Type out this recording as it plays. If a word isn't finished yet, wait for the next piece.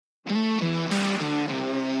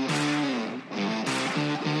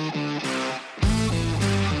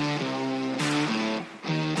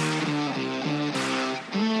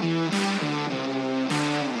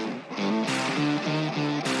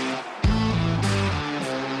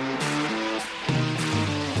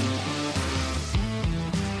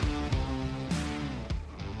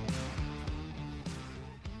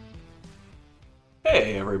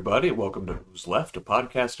Hey everybody, welcome to Who's Left, a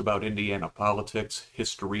podcast about Indiana politics,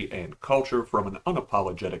 history, and culture from an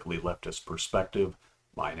unapologetically leftist perspective.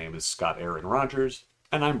 My name is Scott Aaron Rogers,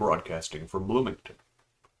 and I'm broadcasting from Bloomington.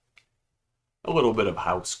 A little bit of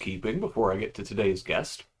housekeeping before I get to today's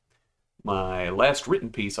guest. My last written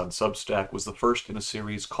piece on Substack was the first in a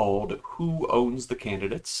series called Who Owns the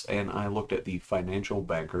Candidates, and I looked at the financial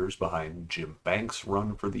bankers behind Jim Banks'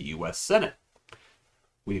 run for the U.S. Senate.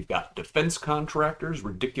 We've got defense contractors,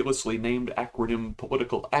 ridiculously named acronym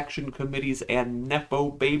political action committees, and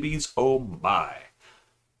Nepo babies, oh my.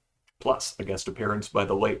 Plus, a guest appearance by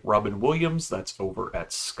the late Robin Williams, that's over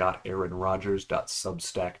at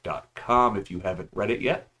scottaaronrogers.substack.com if you haven't read it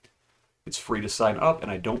yet. It's free to sign up,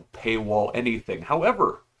 and I don't paywall anything.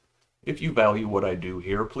 However, if you value what I do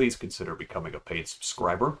here, please consider becoming a paid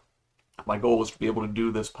subscriber. My goal is to be able to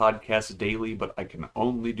do this podcast daily, but I can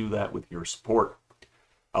only do that with your support.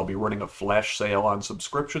 I'll be running a flash sale on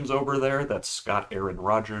subscriptions over there. That's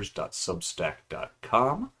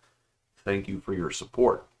scottaaronrogers.substack.com. Thank you for your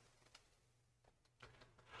support.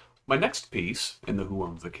 My next piece in the Who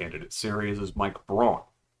Owns the Candidate series is Mike Braun,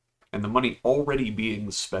 and the money already being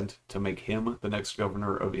spent to make him the next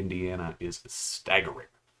governor of Indiana is staggering.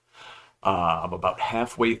 I'm about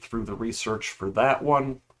halfway through the research for that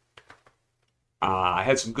one. I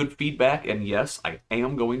had some good feedback, and yes, I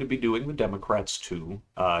am going to be doing the Democrats too.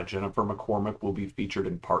 Jennifer McCormick will be featured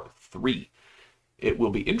in part 3. It will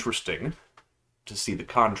be interesting to see the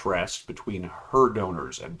contrast between her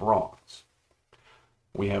donors and Braun's.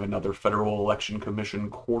 We have another Federal Election Commission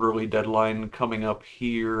quarterly deadline coming up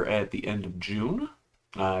here at the end of June.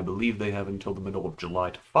 I believe they have until the middle of July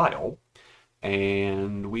to file,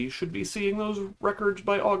 and we should be seeing those records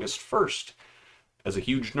by August 1st. As a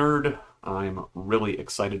huge nerd, I'm really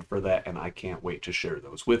excited for that, and I can't wait to share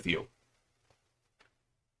those with you.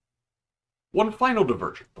 One final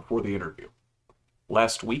diversion before the interview.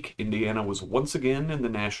 Last week, Indiana was once again in the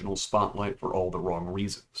national spotlight for all the wrong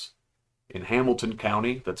reasons. In Hamilton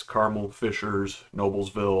County, that's Carmel, Fishers,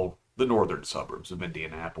 Noblesville, the northern suburbs of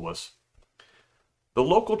Indianapolis, the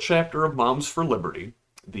local chapter of Moms for Liberty,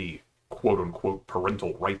 the quote-unquote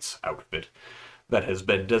parental rights outfit, that has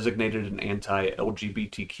been designated an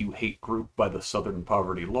anti-LGBTQ hate group by the Southern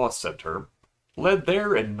Poverty Law Center, led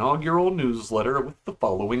their inaugural newsletter with the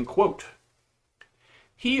following quote: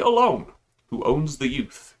 "He alone who owns the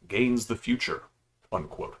youth gains the future,"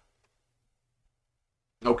 unquote.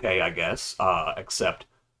 Okay, I guess, except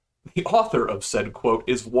the author of said quote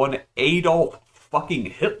is one Adolf fucking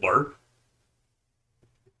Hitler.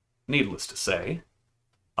 Needless to say,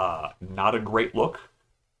 not a great look.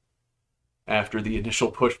 After the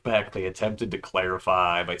initial pushback, they attempted to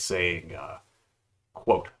clarify by saying,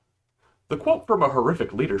 quote, "The quote from a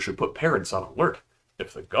horrific leader should put parents on alert.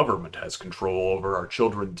 If the government has control over our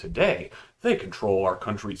children today, they control our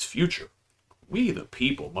country's future. We, the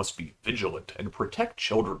people, must be vigilant and protect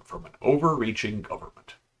children from an overreaching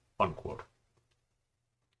government," unquote.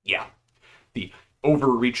 Yeah, the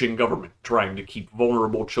overreaching government trying to keep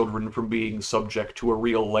vulnerable children from being subject to a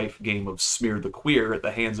real-life game of smear the queer at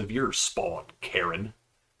the hands of your spawn, Karen.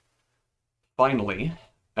 Finally,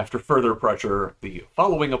 after further pressure, the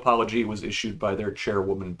following apology was issued by their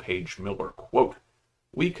chairwoman, Paige Miller, quote,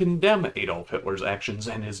 "We condemn Adolf Hitler's actions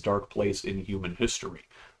and his dark place in human history.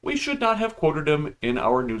 We should not have quoted him in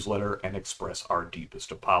our newsletter and express our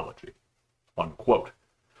deepest apology," unquote.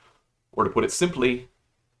 Or to put it simply,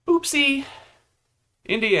 oopsie.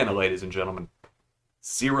 Indiana, ladies and gentlemen,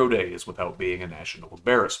 0 days without being a national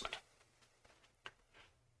embarrassment.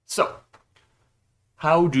 So,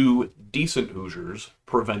 how do decent Hoosiers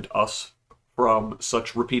prevent us from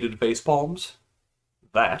such repeated facepalms?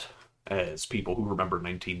 That, as people who remember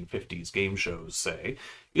 1950s game shows say,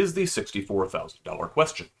 is the $64,000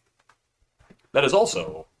 question. That is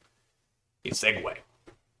also a segue.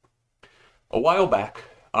 A while back,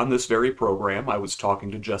 on this very program, I was talking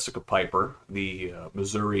to Jessica Piper, the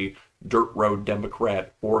Missouri Dirt Road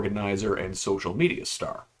Democrat organizer and social media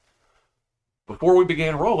star. Before we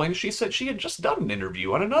began rolling, she said she had just done an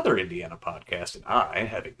interview on another Indiana podcast, and I,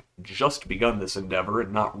 having just begun this endeavor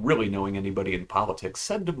and not really knowing anybody in politics,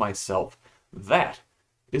 said to myself, that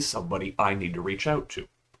is somebody I need to reach out to.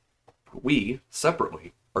 We,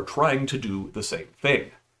 separately, are trying to do the same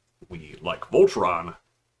thing. We, like Voltron,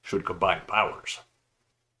 should combine powers.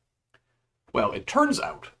 Well, it turns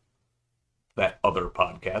out that other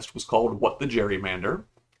podcast was called What the Gerrymander,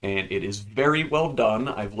 and it is very well done.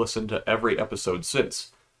 I've listened to every episode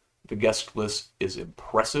since. The guest list is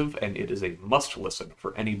impressive, and it is a must-listen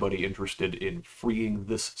for anybody interested in freeing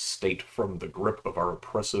this state from the grip of our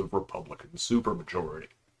oppressive Republican supermajority.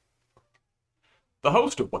 The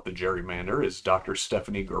host of What the Gerrymander is Dr.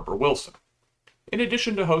 Stephanie Gerber-Wilson. In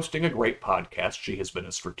addition to hosting a great podcast, she has been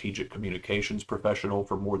a strategic communications professional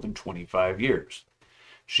for more than 25 years.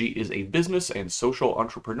 She is a business and social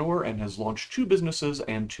entrepreneur and has launched 2 businesses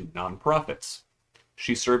and 2 nonprofits.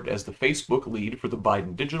 She served as the Facebook lead for the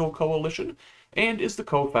Biden Digital Coalition and is the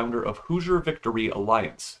co-founder of Hoosier Victory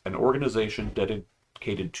Alliance, an organization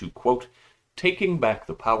dedicated to, quote, taking back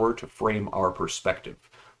the power to frame our perspective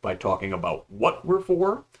by talking about what we're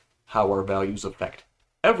for, how our values affect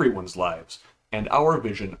everyone's lives, and our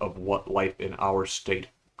vision of what life in our state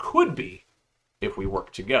could be if we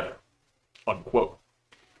work together, unquote.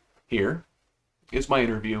 Here is my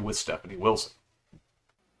interview with Stephanie Wilson.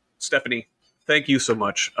 Stephanie, thank you so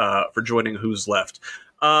much for joining Who's Left.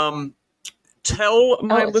 Tell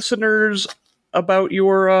my listeners about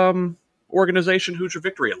your organization, Hoosier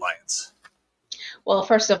Victory Alliance. Well,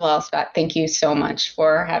 first of all, Scott, thank you so much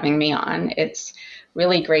for having me on. It's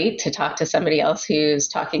really great to talk to somebody else who's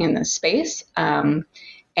talking in this space. And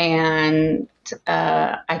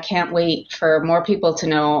I can't wait for more people to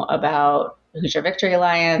know about Hoosier Victory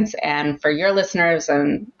Alliance and for your listeners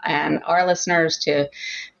and our listeners to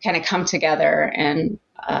kind of come together in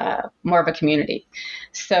more of a community.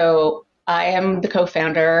 So I am the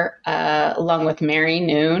co-founder, along with Mary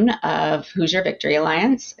Noon, of Hoosier Victory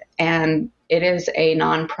Alliance, and it is a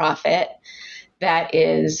nonprofit that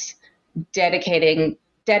is dedicated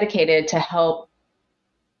to help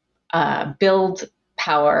build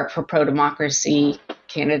power for pro-democracy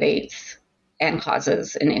candidates and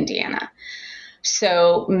causes in Indiana.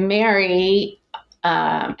 So Mary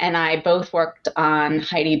and I both worked on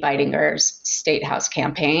Heidi Beidinger's State House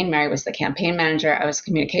campaign. Mary was the campaign manager. I was the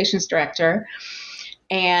communications director.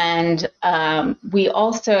 And we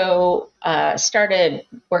also started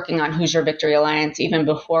working on Hoosier Victory Alliance even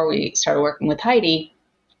before we started working with Heidi,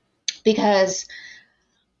 because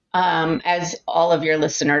as all of your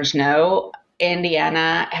listeners know,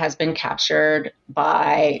 Indiana has been captured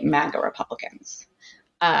by MAGA Republicans.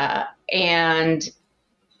 And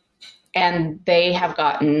they have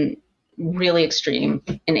gotten really extreme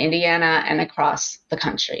in Indiana and across the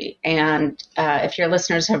country. And if your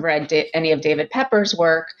listeners have read any of David Pepper's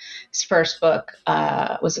work, his first book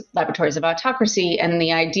was Laboratories of Autocracy. And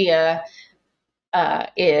the idea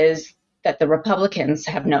is that the Republicans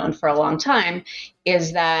have known for a long time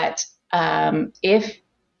is that if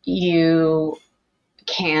you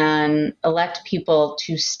can elect people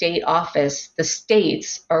to state office, the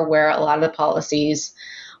states are where a lot of the policies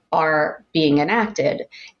are being enacted.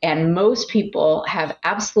 And most people have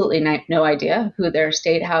absolutely no idea who their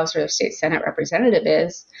state house or their state senate representative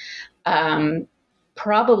is,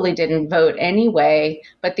 probably didn't vote anyway,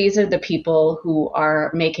 but these are the people who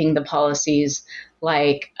are making the policies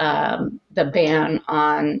like the ban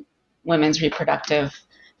on women's reproductive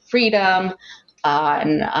freedom,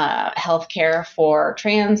 on health care for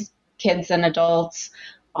trans kids and adults,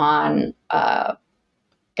 on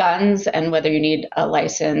guns and whether you need a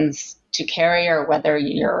license to carry or whether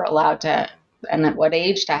you're allowed to, and at what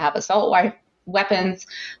age to have assault weapons.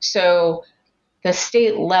 So the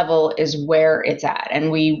state level is where it's at.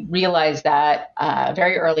 And we realized that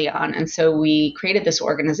very early on. And so we created this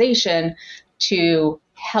organization to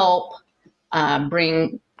help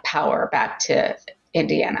bring power back to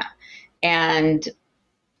Indiana. And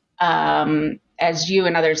as you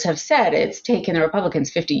and others have said, it's taken the Republicans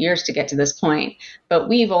 50 years to get to this point, but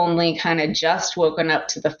we've only kind of just woken up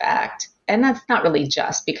to the fact, and that's not really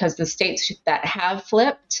just, because the states that have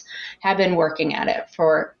flipped have been working at it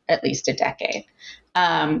for at least a decade.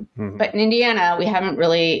 But in Indiana, we haven't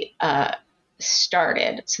really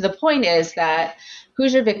started. So the point is that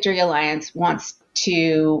Hoosier Victory Alliance wants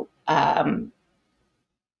to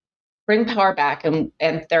bring power back, and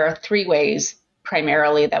there are 3 ways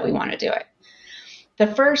primarily that we want to do it.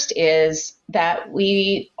 The first is that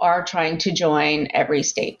we are trying to join Every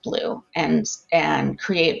State Blue and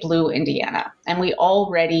create Blue Indiana. And we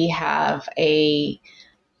already have a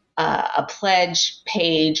pledge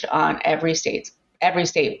page on Every State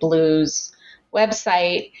Blue's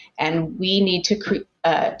website, and we need to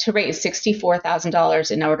raise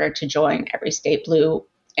 $64,000 in order to join Every State Blue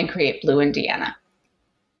and create Blue Indiana.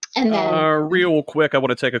 And then, real quick, I want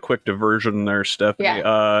to take a quick diversion there, Stephanie.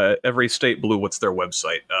 Yeah. Every State Blue, what's their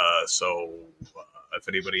website? So if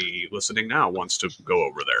anybody listening now wants to go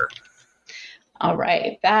over there. All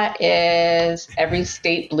right. That is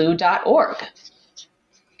everystateblue.org.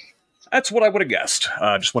 That's what I would have guessed.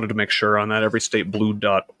 Just wanted to make sure on that,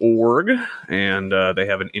 everystateblue.org. And they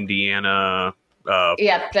have an Indiana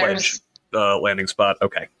pledge landing spot.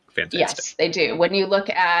 Okay, fantastic. Yes, they do. When you look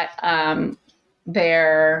at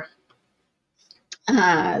their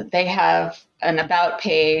They have an about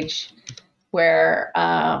page where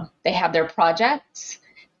they have their projects,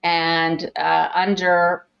 and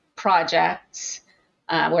under projects,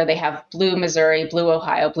 where they have Blue Missouri, Blue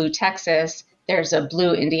Ohio, Blue Texas, there's a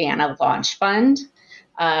Blue Indiana launch fund,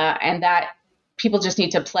 and that people just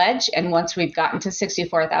need to pledge. And once we've gotten to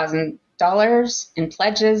 $64,000 in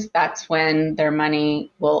pledges, that's when their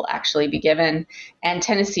money will actually be given. And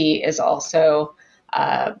Tennessee is also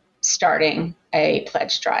starting a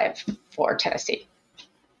pledge drive for Tennessee.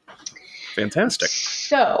 Fantastic.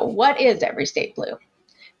 So, what is Every State Blue?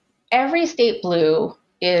 Every State Blue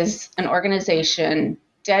is an organization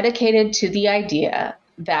dedicated to the idea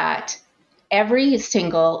that every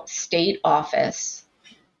single state office,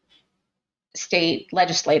 state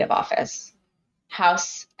legislative office,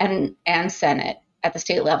 House and Senate at the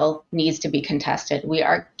state level needs to be contested. We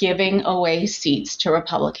are giving away seats to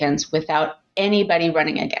Republicans without anybody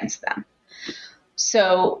running against them.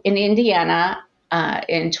 So in Indiana,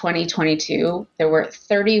 in 2022, there were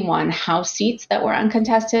 31 House seats that were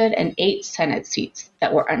uncontested and 8 Senate seats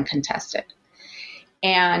that were uncontested.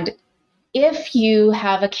 And if you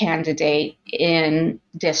have a candidate in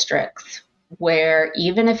districts where,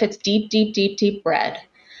 even if it's deep red,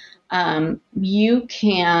 you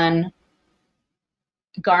can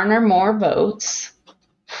garner more votes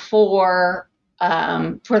for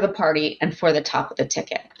the party and for the top of the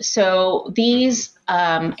ticket. So these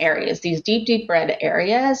areas, these deep red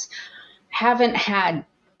areas, haven't had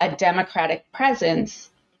a Democratic presence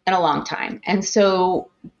in a long time. And so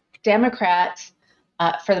Democrats,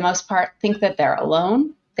 for the most part, think that they're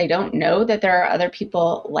alone. They don't know that there are other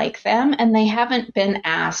people like them, and they haven't been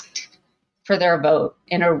asked for their vote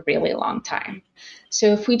in a really long time. So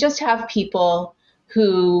if we just have people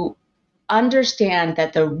who understand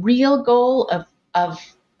that the real goal of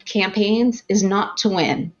campaigns is not to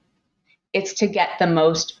win, it's to get the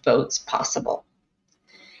most votes possible.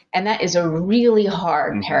 And that is a really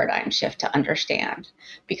hard paradigm shift to understand,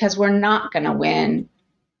 because we're not going to win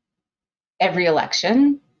every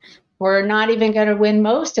election. We're not even going to win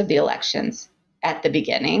most of the elections at the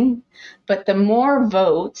beginning. But the more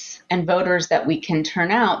votes and voters that we can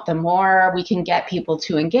turn out, the more we can get people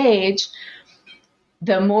to engage,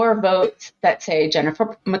 the more votes that, say,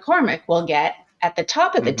 Jennifer McCormick will get at the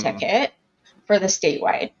top of the ticket for the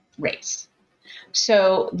statewide race.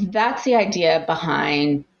 So that's the idea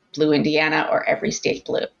behind Blue Indiana, or Every State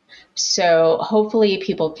Blue. So hopefully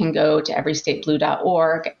people can go to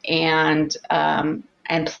everystateblue.org and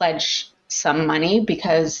pledge some money,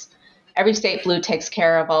 because Every State Blue takes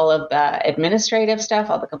care of all of the administrative stuff,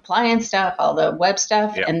 all the compliance stuff, all the web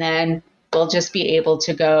stuff, and then we'll just be able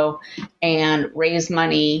to go and raise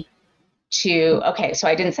money to, okay, so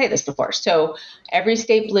I didn't say this before. So Every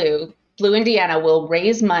State Blue, Blue Indiana, will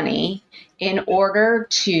raise money in order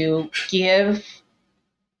to give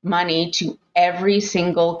money to every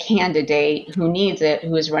single candidate who needs it,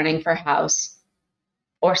 who is running for House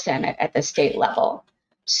or Senate at the state level.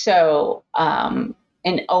 So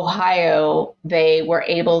in Ohio, they were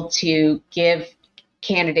able to give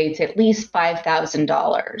candidates at least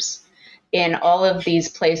 $5,000 in all of these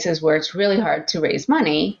places where it's really hard to raise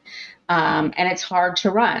money, and it's hard to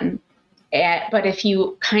run. But if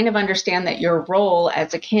you kind of understand that your role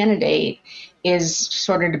as a candidate is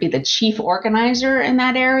sort of to be the chief organizer in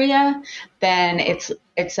that area, then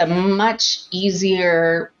it's a much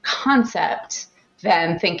easier concept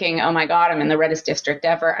than thinking, oh my God, I'm in the reddest district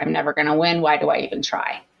ever, I'm never going to win, why do I even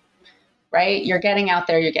try? Right? You're getting out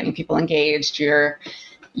there, you're getting people engaged,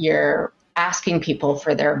 you're asking people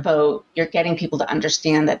for their vote, you're getting people to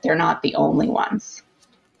understand that they're not the only ones.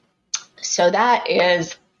 So that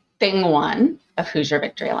is thing 1 of Hoosier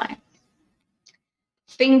Victory Alliance.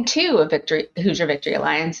 Thing 2 of Hoosier Victory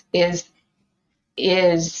Alliance is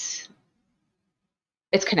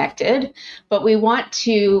it's connected, but we want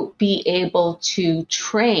to be able to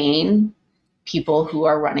train people who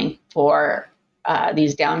are running for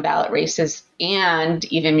these down ballot races and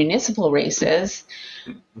even municipal races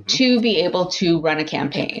to be able to run a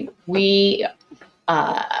campaign. We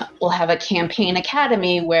will have a campaign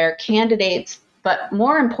academy where candidates, but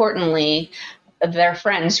more importantly, their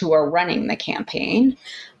friends who are running the campaign,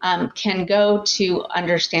 can go to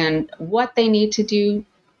understand what they need to do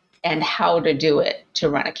and how to do it to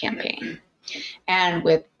run a campaign. And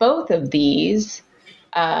with both of these,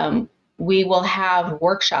 we will have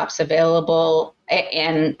workshops available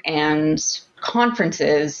and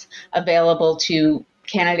conferences available to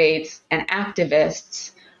candidates and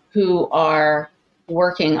activists who are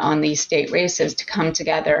working on these state races to come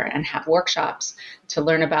together and have workshops to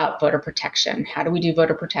learn about voter protection. How do we do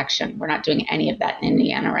voter protection? We're not doing any of that in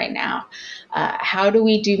Indiana right now. How do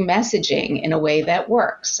we do messaging in a way that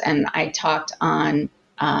works? And I talked on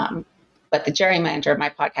But the Gerrymander, my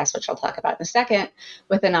podcast, which I'll talk about in a second,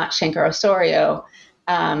 with Anat Shenker-Osorio.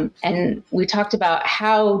 And we talked about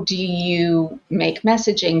how do you make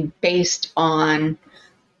messaging based on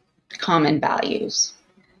common values.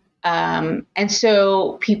 And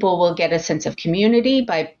so people will get a sense of community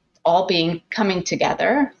by all coming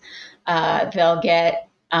together. They'll get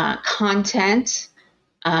content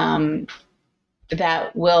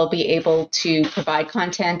that will be able to provide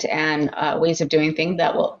content and ways of doing things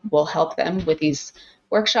that will help them with these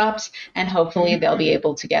workshops. And hopefully they'll be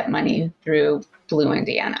able to get money through Blue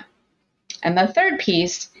Indiana. And the third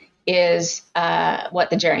piece is What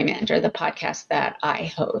the Gerrymander, the podcast that I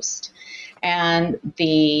host. And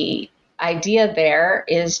the idea there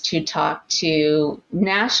is to talk to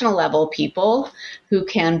national level people who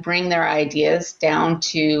can bring their ideas down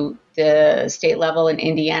to the state level in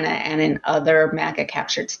Indiana and in other MAGA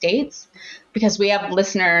captured states, because we have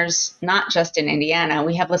listeners not just in Indiana,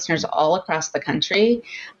 we have listeners all across the country.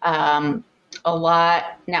 A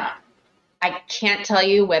lot. Now, I can't tell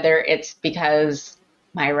you whether it's because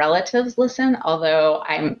my relatives listen, although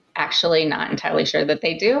I'm actually not entirely sure that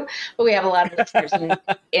they do. But we have a lot of listeners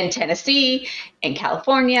in Tennessee, in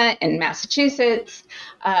California, in Massachusetts.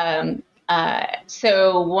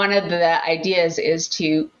 So one of the ideas is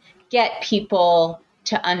to get people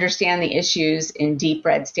to understand the issues in deep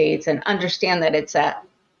red states and understand that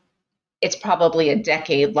it's probably a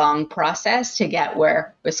decade-long process to get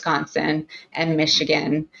where Wisconsin and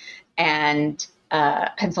Michigan and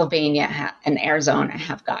Pennsylvania and Arizona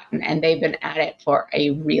have gotten, and they've been at it for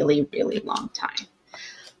a really, really long time.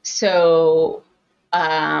 So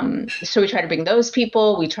we try to bring those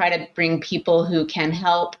people. We try to bring people who can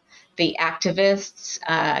help the activists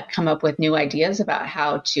come up with new ideas about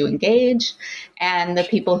how to engage, and the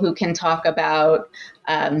people who can talk about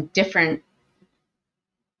different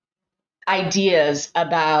ideas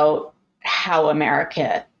about how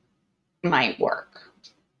America might work.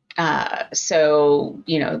 So,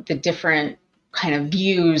 the different kind of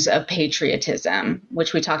views of patriotism,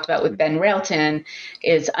 which we talked about with Ben Railton,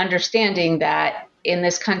 is understanding that in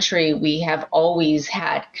this country, we have always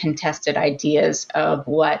had contested ideas of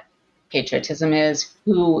what patriotism is,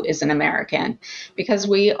 who is an American, because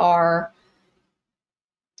we are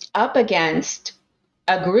up against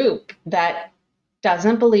a group that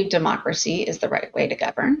doesn't believe democracy is the right way to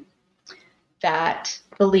govern, that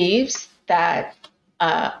believes that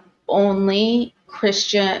only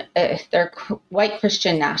Christian, they're white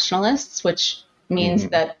Christian nationalists, which means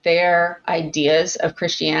that their ideas of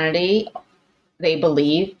Christianity, they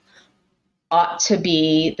believe, ought to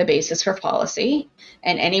be the basis for policy.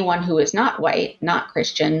 And anyone who is not white, not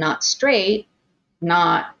Christian, not straight,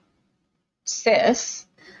 not cis,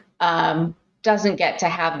 doesn't get to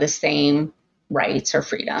have the same rights or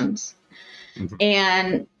freedoms.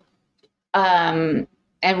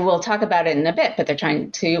 And we'll talk about it in a bit, but they're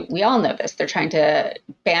trying to, we all know this, they're trying to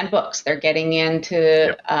ban books. They're getting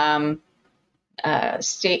into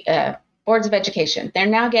state boards of education. They're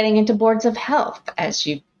now getting into boards of health, as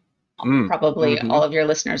you probably all of your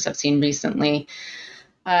listeners have seen recently,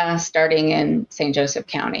 starting in St. Joseph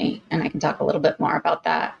County. And I can talk a little bit more about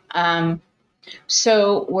that.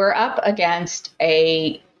 So we're up against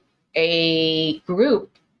a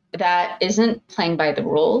group that isn't playing by the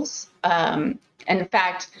rules. And in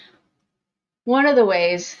fact, one of the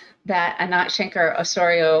ways that Anat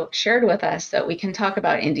Shenker-Osorio shared with us that we can talk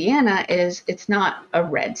about Indiana is it's not a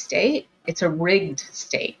red state, it's a rigged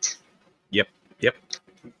state. Yep.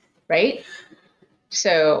 Right?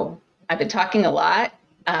 So I've been talking a lot.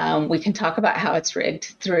 We can talk about how it's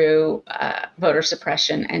rigged through voter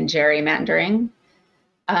suppression and gerrymandering.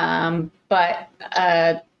 But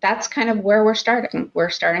that's kind of where we're starting. We're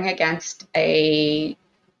starting against a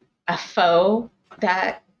foe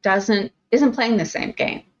that isn't playing the same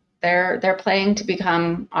game. They're playing to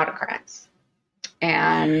become autocrats.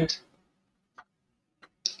 And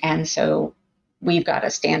so we've got to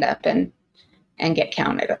stand up and get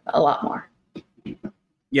counted a lot more.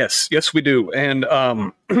 Yes, we do. And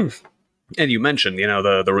and you mentioned,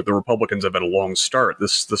 the Republicans have had a long start.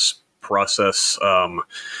 This process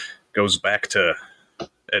goes back to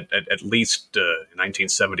at least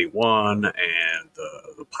 1971 and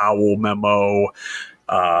the Powell memo,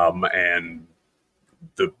 and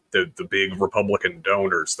the big Republican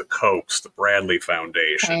donors, the Kochs, the Bradley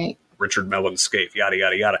Foundation, Right. Richard Mellon Scaife, yada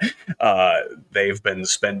yada yada. They've been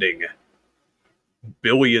spending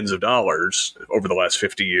billions of dollars over the last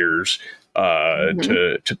 50 years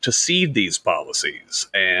to seed these policies.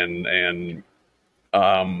 And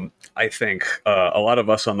I think a lot of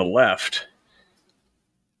us on the left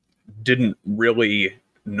didn't really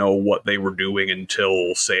know what they were doing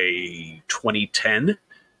until, say, 2010.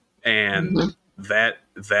 And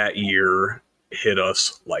that year hit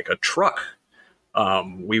us like a truck.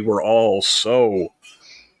 We were all so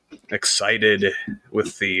excited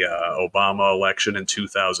with the Obama election in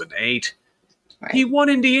 2008. Right. He won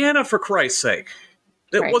Indiana, for Christ's sake.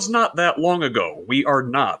 It Right. was not that long ago. We are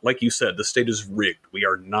not, like you said, the state is rigged. We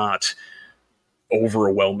are not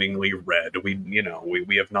overwhelmingly red.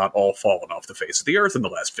 We have not all fallen off the face of the earth in the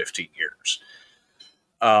last 15 years.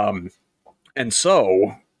 And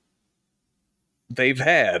so they've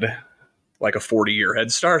had like a 40-year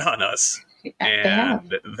head start on us.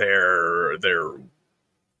 And they're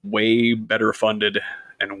way better funded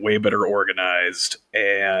and way better organized,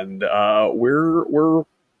 and we're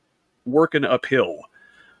working uphill.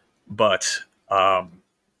 But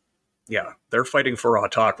they're fighting for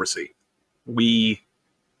autocracy. We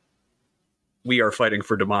are fighting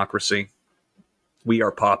for democracy. We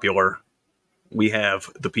are popular. We have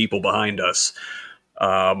the people behind us.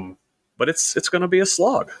 But it's going to be a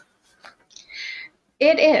slog.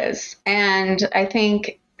 It is. And I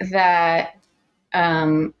think that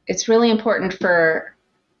it's really important for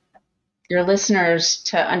your listeners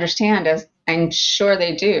to understand, as I'm sure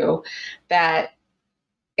they do, that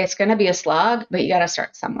it's going to be a slog, but you got to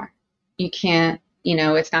start somewhere. You can't,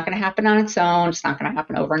 it's not going to happen on its own. It's not going to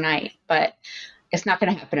happen overnight, but it's not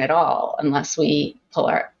going to happen at all unless we pull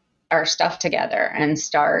our stuff together and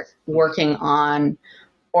start working on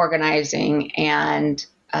organizing and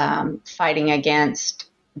fighting against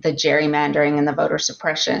the gerrymandering and the voter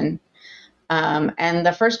suppression. And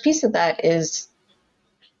the first piece of that is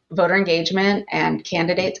voter engagement and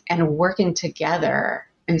candidates and working together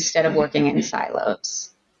instead of working in silos.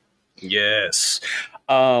 Yes.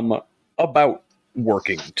 About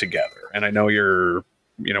working together. And I know we're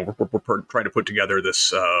trying to put together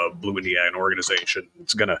this Blue Indiana organization.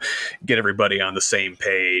 It's going to get everybody on the same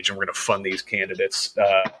page, and we're going to fund these candidates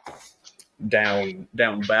down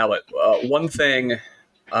ballot. One thing,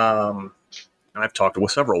 and I've talked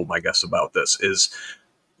with several of my guests about this, is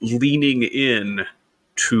leaning in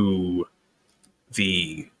to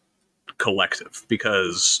the collective,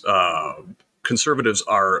 because conservatives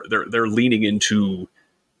they're leaning into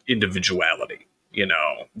individuality.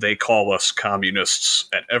 They call us communists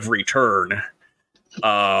at every turn.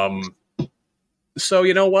 So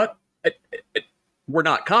you know what? We're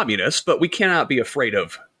not communists, but we cannot be afraid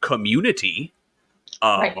of community.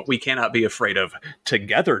 Right. We cannot be afraid of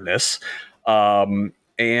togetherness. And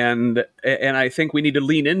I think we need to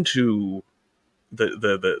lean into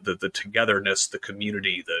the togetherness, the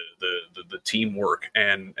community, the teamwork,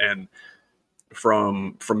 and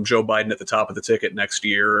from Joe Biden at the top of the ticket next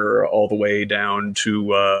year all the way down to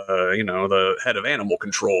the head of animal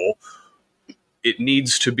control. It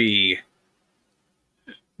needs to be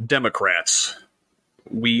Democrats.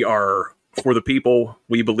 We are for the people.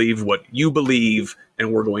 We believe what you believe,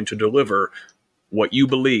 and we're going to deliver what you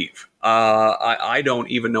believe. I don't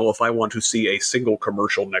even know if I want to see a single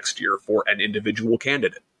commercial next year for an individual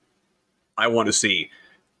candidate. I want to see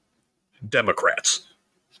Democrats.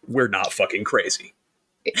 We're not fucking crazy.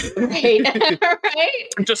 Right. Right.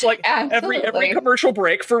 Just like Absolutely. every commercial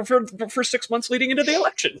break for 6 months leading into the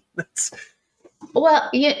election. Well,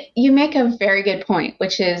 you make a very good point,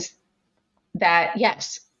 which is that,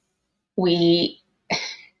 yes, the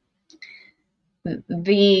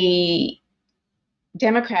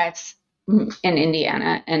Democrats in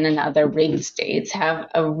Indiana and in other rig states have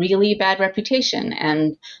a really bad reputation,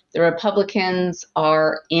 and the Republicans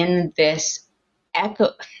are in this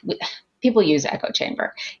people use echo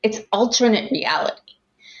chamber. It's alternate reality,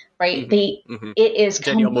 right? Mm-hmm. It is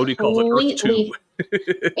Danielle Moody calls it Earth 2.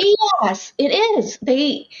 Yes, it is.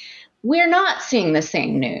 We're not seeing the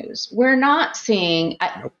same news. We're not seeing,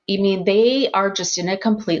 Nope. They are just in a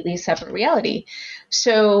completely separate reality.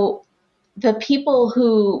 So the people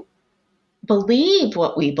who believe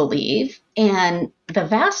what we believe, and the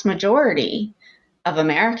vast majority of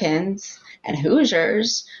Americans and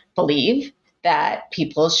Hoosiers believe that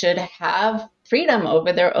people should have freedom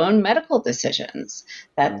over their own medical decisions,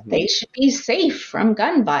 that they should be safe from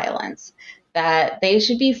gun violence, that they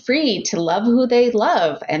should be free to love who they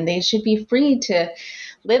love, and they should be free to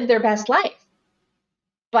live their best life.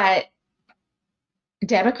 But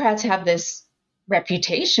Democrats have this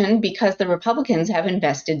reputation because the Republicans have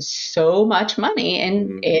invested so much money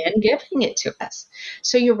in giving it to us.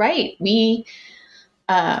 So you're right. We,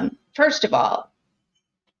 first of all,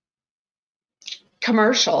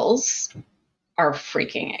 commercials are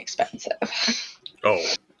freaking expensive. Oh,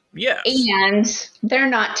 yes. And they're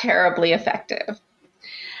not terribly effective.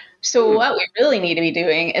 So what we really need to be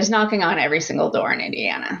doing is knocking on every single door in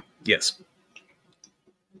Indiana. Yes.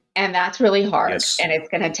 And that's really hard. Yes. And it's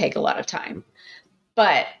going to take a lot of time.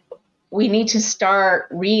 But we need to start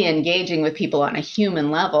re-engaging with people on a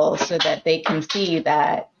human level so that they can see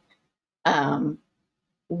that who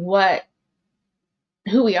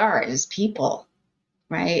we are as people,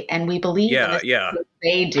 right? And we believe in this what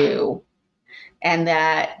they do, and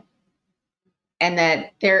that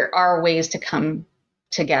there are ways to come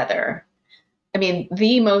together. I mean,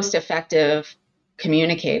 the most effective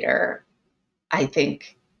communicator, I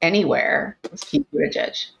think, anywhere was Pete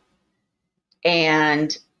Buttigieg.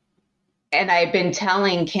 And I've been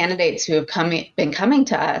telling candidates who have been coming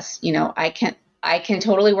to us, you know, I can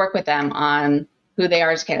totally work with them on who they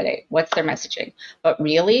are as a candidate, what's their messaging. But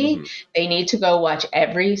really, they need to go watch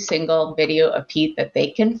every single video of Pete that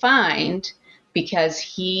they can find, because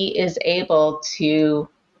he is able to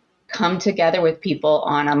come together with people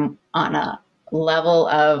on a level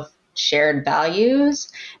of shared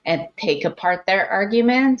values and take apart their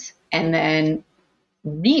arguments and then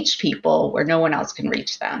reach people where no one else can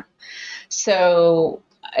reach them. So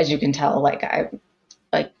as you can tell, I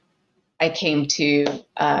came to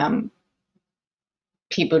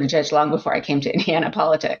Pete Buttigieg long before I came to Indiana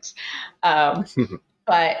politics,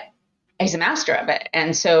 but he's a master of it.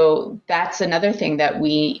 And so that's another thing that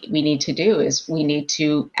we need to do is we need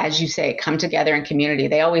to, as you say, come together in community.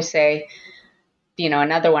 They always say, you know,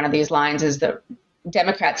 another one of these lines is that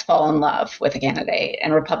Democrats fall in love with a candidate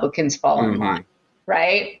and Republicans fall in line,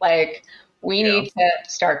 right? Like, we need to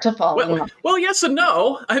start to fall in love. Well, yes and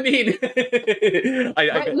no. I mean,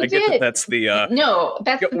 I get that that's the... No,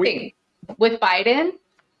 that's the thing. With Biden,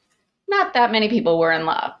 not that many people were in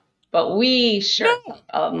love, but we sure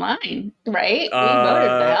fell in line, right? We voted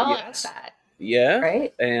the hell out of that. Yeah.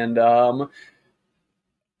 Right? And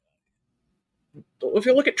if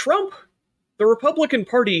you look at Trump, the Republican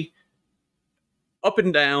Party, up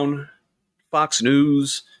and down, Fox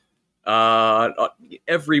News...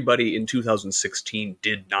 everybody in 2016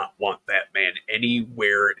 did not want that man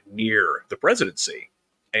anywhere near the presidency,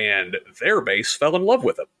 and their base fell in love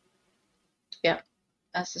with him. Yeah,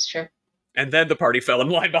 that's just true. And then the party fell in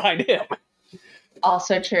line behind him.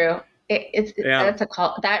 Also true. That's a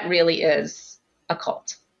cult. That really is a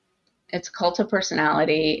cult. It's a cult of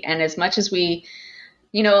personality, and as much as we,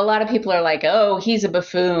 you know, a lot of people are like, "Oh, he's a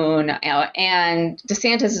buffoon," and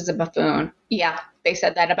DeSantis is a buffoon. Yeah. They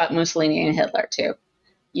said that about Mussolini and Hitler, too.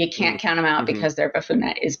 You can't count them out because they're buffoon.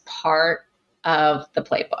 That is part of the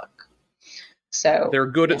playbook. So they're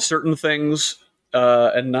good at certain things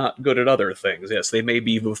and not good at other things. Yes, they may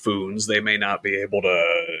be buffoons. They may not be able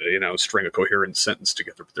to, you know, string a coherent sentence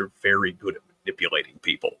together, but they're very good at manipulating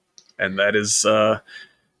people. And that is,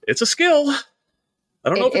 it's a skill. I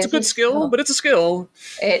don't know if it's a good skill, but it's a skill.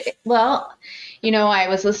 Well, you know, I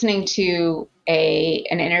was listening to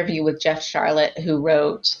an interview with Jeff Charlotte, who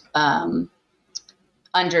wrote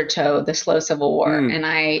Undertow, The Slow Civil War. And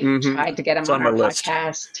I tried to get him on our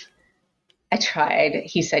podcast. I tried.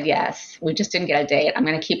 He said yes. We just didn't get a date. I'm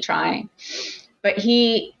going to keep trying. But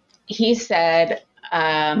he said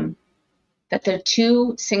that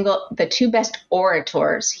the two best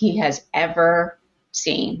orators he has ever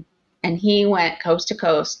seen, and he went coast to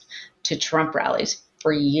coast to Trump rallies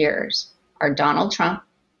for years, are Donald Trump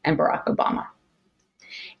and Barack Obama.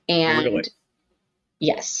 And really?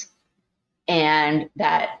 Yes. And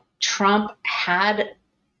that Trump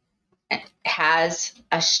has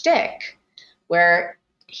a shtick where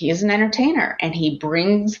he is an entertainer and he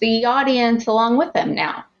brings the audience along with him.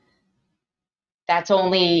 Now, that's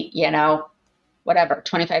only, you know, whatever,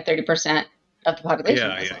 25, 30% of the population.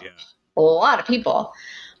 Yeah. A lot of people.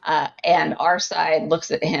 And our side looks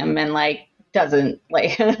at him and doesn't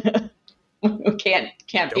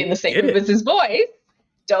can't be in the same group as his voice.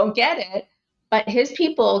 Don't get it. But his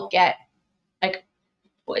people get,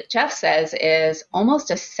 what Jeff says is almost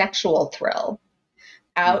a sexual thrill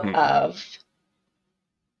out of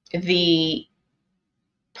the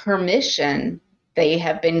permission they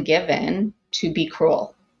have been given to be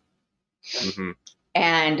cruel.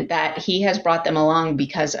 And that he has brought them along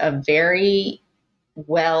because of very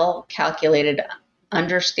well calculated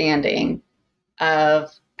understanding of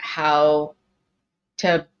how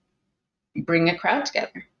to bring a crowd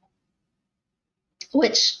together.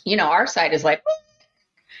 Which, you know, our side is like,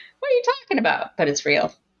 what are you talking about? But it's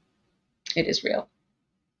real. It is real.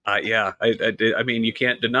 Yeah. I mean, you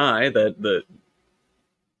can't deny that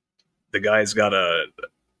the guy's got a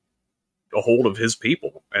a hold of his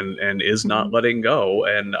people and is not letting go.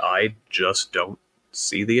 And I just don't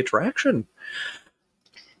see the attraction.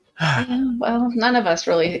 Yeah, well, none of us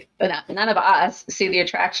see the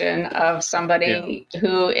attraction of somebody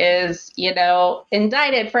who is,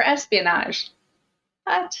 indicted for espionage.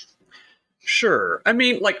 What? Sure. I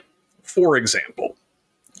mean, like, for example,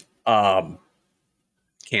 can't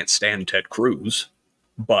stand Ted Cruz,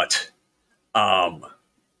 but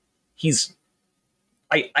he's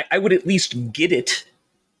I would at least get it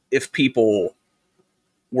if people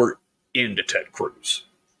were into Ted Cruz.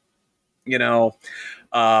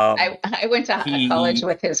 I went to college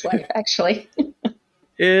with his wife, actually.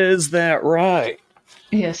 Is that right?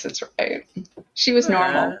 Yes, that's right. She was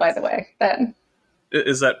normal, by the way. Then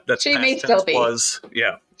that's she past may still be. Was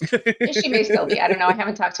yeah. She may still be. I don't know. I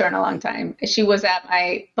haven't talked to her in a long time. She was at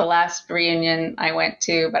the last reunion I went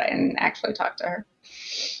to, but I didn't actually talk to her.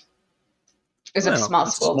 It was a small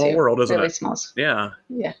school, small too. World, isn't really it? Small. Yeah.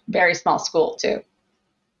 Yeah, very small school too.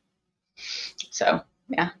 So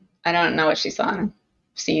yeah, I don't know what she saw and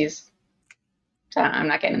sees. So I'm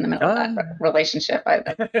not getting in the middle of that relationship. I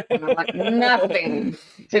want nothing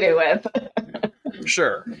to do with.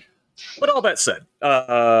 Sure. But all that said,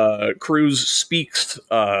 Cruz speaks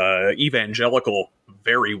evangelical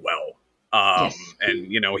very well. Yes. And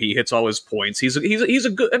he hits all his points. He's a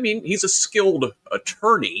good. I mean, he's a skilled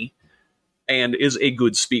attorney and is a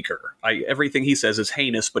good speaker. Everything he says is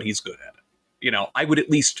heinous, but he's good at it. I would at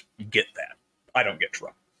least get that. I don't get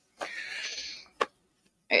Trump.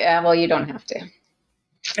 Yeah, well, you don't have to.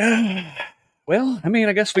 Well, I mean,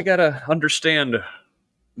 I guess we gotta understand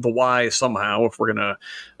the why somehow if we're gonna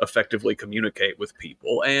effectively communicate with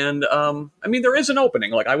people. And I mean, there is an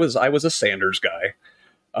opening. Like I was a Sanders guy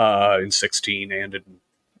in 16 and in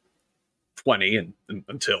 20 and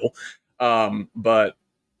until, but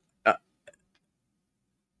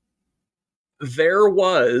there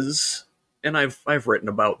was, and I've written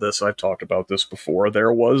about this, I've talked about this before,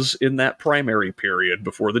 there was in that primary period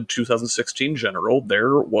before the 2016 general,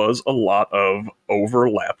 there was a lot of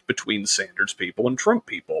overlap between Sanders people and Trump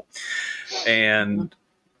people. And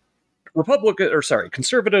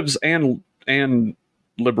conservatives and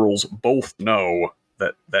liberals both know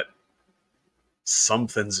that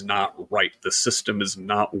something's not right. The system is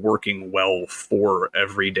not working well for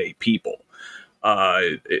everyday people.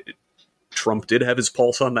 Trump did have his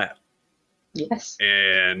pulse on that. Yes.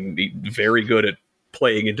 And very good at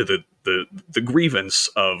playing into the grievance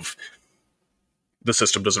of the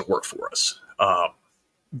system doesn't work for us.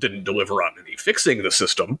 Didn't deliver on any fixing the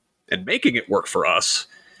system and making it work for us.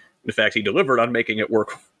 In fact, he delivered on making it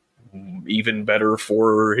work even better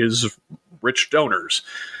for his rich donors.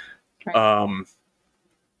 Right.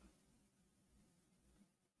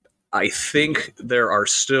 I think there are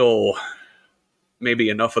still maybe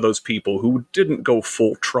enough of those people who didn't go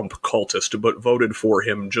full Trump cultist, but voted for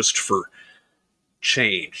him just for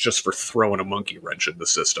change, just for throwing a monkey wrench in the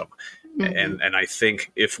system. Mm-hmm. And I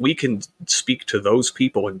think if we can speak to those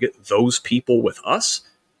people and get those people with us,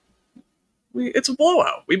 it's a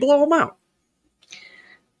blowout. We blow them out.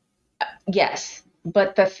 Yes.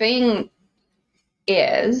 But the thing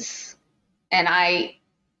is, and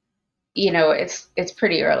it's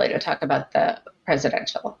pretty early to talk about the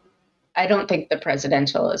presidential. I don't think the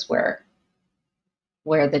presidential is where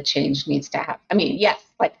the change needs to happen. I mean, yes,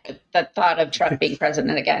 like the thought of Trump being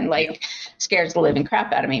president again, scares the living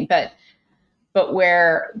crap out of me. But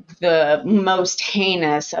where the most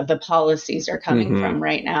heinous of the policies are coming from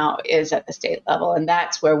right now is at the state level. And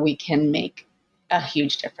that's where we can make a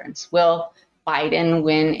huge difference. Will Biden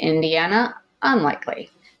win Indiana? Unlikely.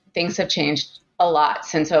 Things have changed a lot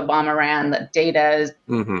since Obama ran. The data is,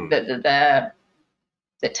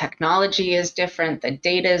 the technology is different. The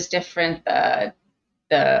data is different.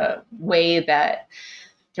 The way that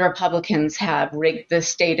the Republicans have rigged the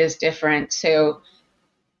state is different. So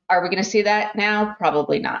are we going to see that now?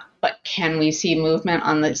 Probably not. But can we see movement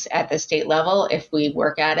on this at the state level if we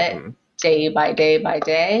work at it day by day by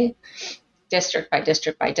day, district by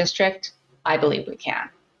district by district? I believe we can.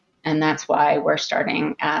 And that's why we're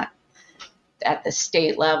starting at the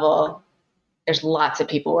state level. There's lots of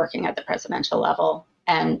people working at the presidential level.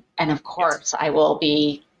 And of course, I will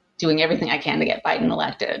be doing everything I can to get Biden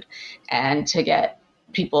elected and to get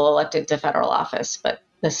people elected to federal office. But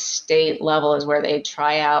the state level is where they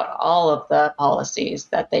try out all of the policies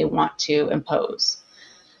that they want to impose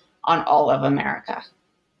on all of America.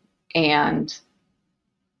 And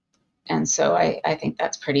so I think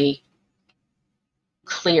that's pretty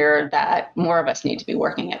clear that more of us need to be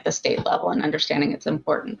working at the state level and understanding its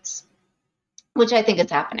importance, which I think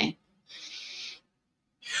is happening.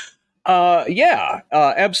 Yeah,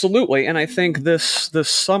 absolutely. And I think this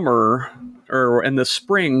summer, or in the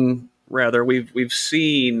spring rather, we've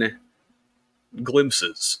seen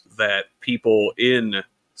glimpses that people in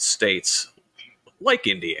states like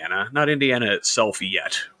Indiana, not Indiana itself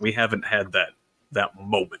yet, we haven't had that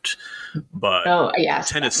moment, but Oh, yes,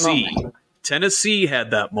 that Tennessee, moment. Tennessee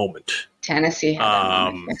had that moment, Tennessee had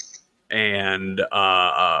that moment. Yes. and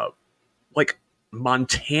like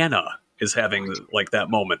Montana is having like that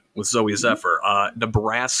moment with Zoe Zephyr,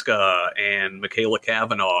 Nebraska and Michaela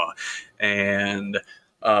Cavanaugh, and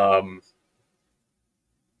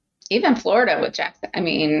Even Florida with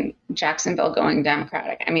Jacksonville going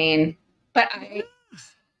Democratic. But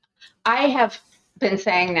I have been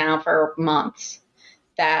saying now for months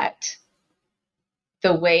that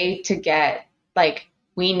the way to get, like,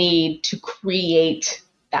 we need to create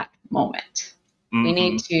that moment. We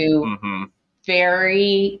need to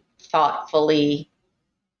very thoughtfully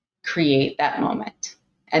create that moment.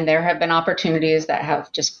 And there have been opportunities that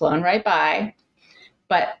have just flown right by.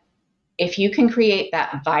 But if you can create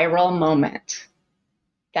that viral moment,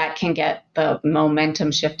 that can get the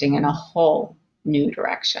momentum shifting in a whole new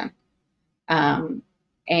direction. And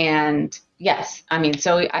yes,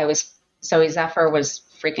 Zoe Zephyr was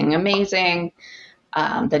freaking amazing.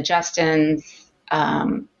 The Justins,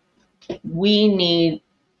 we need,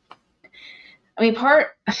 how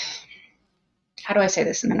do I say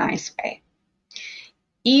this in a nice way?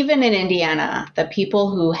 Even in Indiana, the people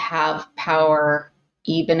who have power,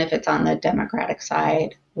 even if it's on the Democratic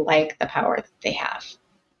side, like the power that they have.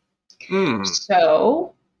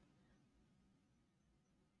 So,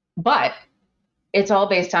 but it's all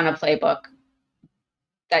based on a playbook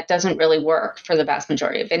that doesn't really work for the vast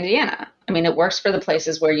majority of Indiana. It works for the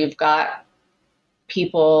places where you've got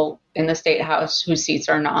people in the state house whose seats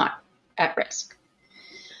are not at risk.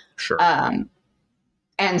 Sure.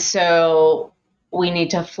 And so we need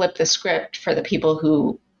to flip the script for the people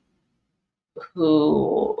who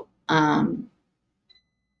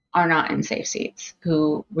are not in safe seats,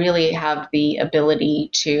 who really have the ability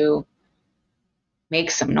to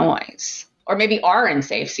make some noise, or maybe are in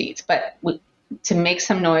safe seats, but to make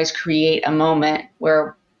some noise, create a moment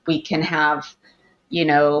where we can have,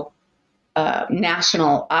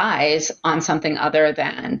 national eyes on something other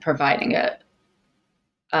than providing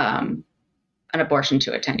an abortion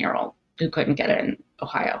to a 10-year-old who couldn't get it in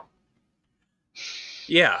Ohio.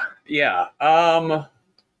 Yeah.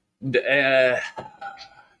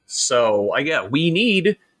 So we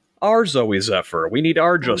need our Zoe Zephyr. We need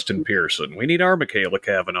our Justin Pearson. We need our Michaela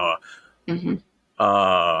Cavanaugh.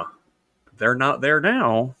 They're not there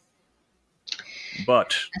now.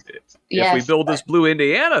 But if we build this Blue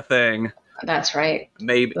Indiana thing, that's right.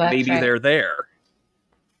 Maybe they're there.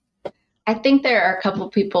 I think there are a couple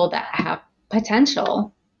of people that have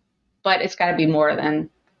potential, but it's got to be more than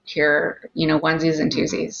pure, onesies and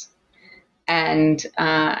twosies. And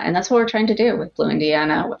that's what we're trying to do with Blue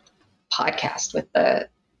Indiana, with podcast, with the,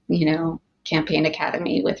 Campaign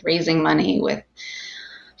Academy, with raising money, with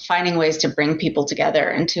finding ways to bring people together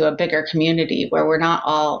into a bigger community where we're not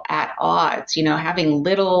all at odds, having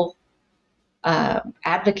little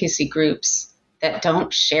advocacy groups that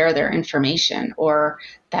don't share their information or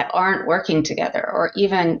that aren't working together, or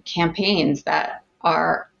even campaigns that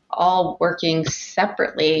are all working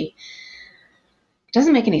separately. It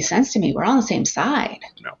doesn't make any sense to me. We're all on the same side.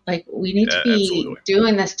 No. Like, we need to be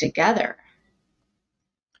doing this together.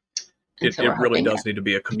 It really does need to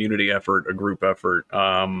be a community effort, a group effort.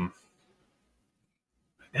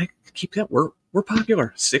 Keep that. We're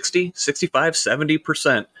popular. 60, 65,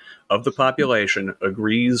 70% of the population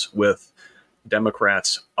agrees with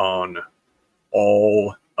Democrats on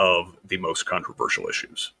all of the most controversial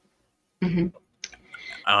issues.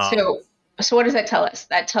 So what does that tell us?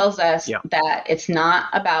 That tells us that it's not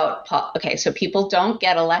about, so people don't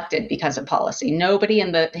get elected because of policy. Nobody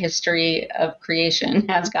in the history of creation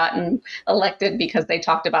has gotten elected because they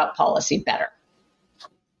talked about policy better,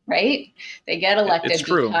 right? They get elected. It's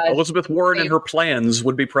true. Elizabeth Warren and her plans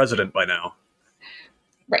would be president by now.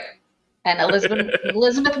 Right. And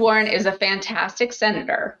Elizabeth Warren is a fantastic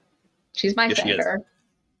senator. She's my senator.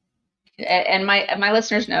 And my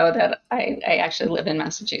listeners know that I actually live in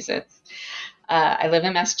Massachusetts. I live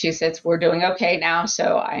in Massachusetts. We're doing okay now,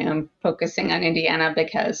 so I am focusing on Indiana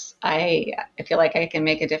because I feel like I can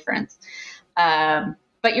make a difference.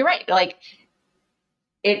 But you're right. Like,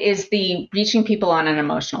 it is the reaching people on an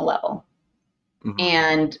emotional level.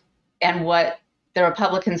 And what the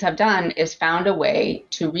Republicans have done is found a way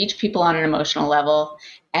to reach people on an emotional level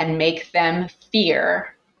and make them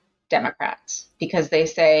fear Democrats, because they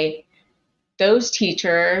say, those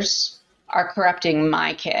teachers are corrupting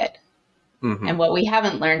my kid, Mm-hmm. And what we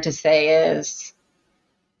haven't learned to say is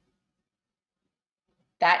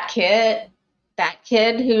that kid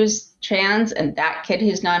who's trans and that kid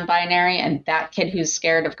who's non-binary and that kid who's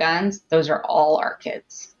scared of guns, those are all our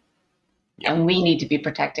kids. Yep. And we need to be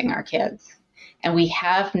protecting our kids. And we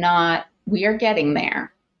are getting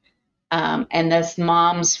there. And this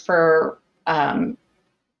moms for, I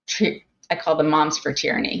call them moms for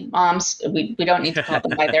tyranny. Moms, we don't need to call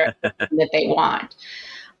them by their that they want.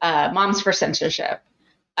 Moms for censorship.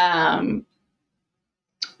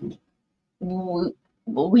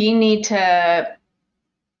 We need to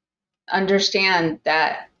understand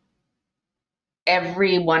that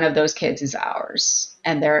every one of those kids is ours,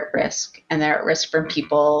 and they're at risk, and they're at risk from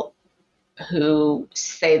people who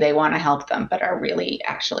say they want to help them but are really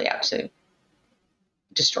actually out to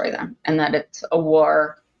destroy them, and that it's a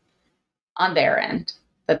war on their end,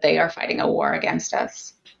 that they are fighting a war against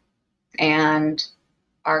us, and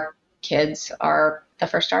our kids are the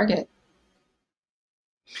first target.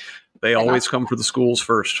 They always come for the schools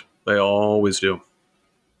first. They always do.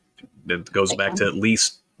 It goes back to at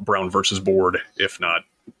least Brown versus Board, if not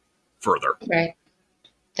further. Right.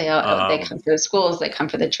 They come for the schools. They come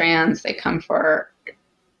for the trans. They come for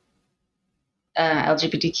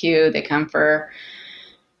LGBTQ. They come for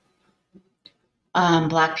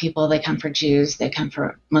Black people. They come for Jews. They come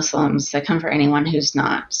for Muslims. They come for anyone who's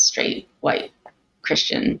not straight, white,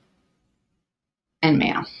 Christian, and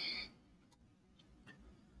male.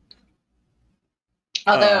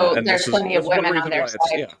 Although there's plenty of women on their side.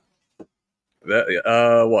 Yeah.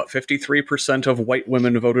 53% of white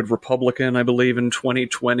women voted Republican, I believe, in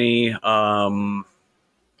 2020. Yeah.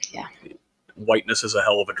 Whiteness is a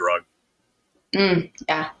hell of a drug.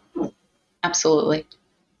 Yeah. Absolutely.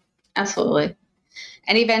 Absolutely.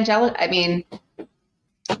 And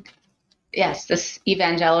yes, this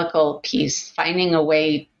evangelical piece, finding a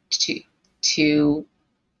way to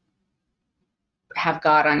have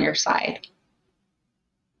God on your side.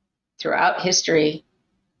 Throughout history,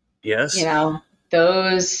 yes,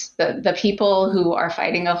 the people who are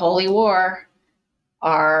fighting a holy war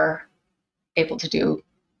are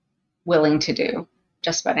willing to do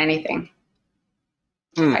just about anything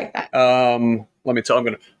to fight that. Let me tell. I'm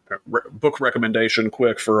going to book recommendation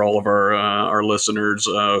quick for all of our listeners.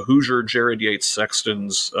 Hoosier, Jared Yates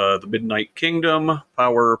Sexton's The Midnight Kingdom,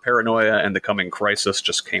 Power, Paranoia, and the Coming Crisis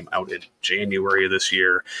just came out in January of this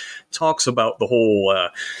year. Talks about the whole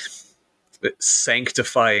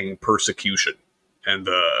sanctifying persecution and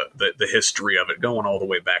the history of it, going all the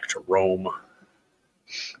way back to Rome.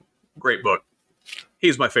 Great book.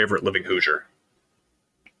 He's my favorite living Hoosier.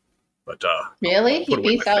 But really, he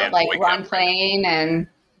beats out like Ron Klain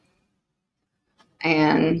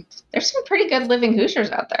and there's some pretty good living Hoosiers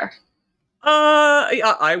out there.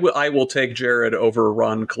 I will take Jared over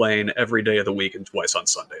Ron Klain every day of the week and twice on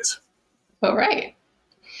Sundays. Oh, right.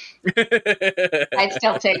 I'd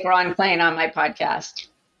still take Ron Klain on my podcast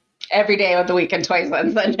every day of the week and twice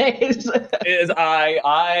on Sundays. My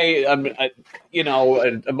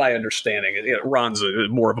understanding, Ron's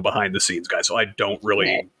more of a behind the scenes guy, so I don't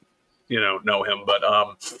really, know him. But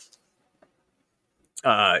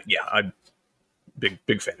I'm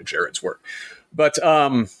big fan of Jared's work. But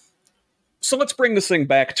so let's bring this thing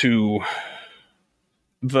back to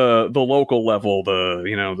the local level,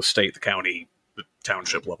 the state, the county, the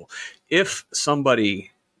township level. If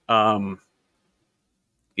somebody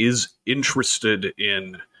is interested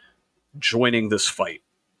in joining this fight,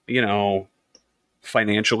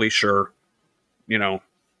 financially, sure,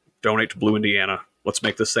 donate to Blue Indiana. Let's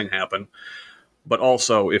make this thing happen. But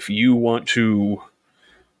also, if you want to,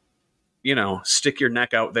 stick your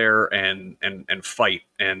neck out there and fight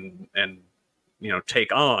and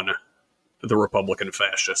take on the Republican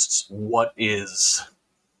fascists, what's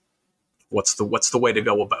the way to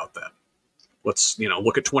go about that? Let's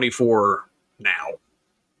look at 24 now.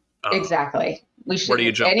 Exactly. We should. Where do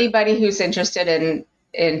you jump anybody who's interested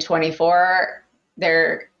in 24,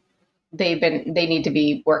 they need to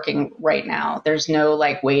be working right now. There's no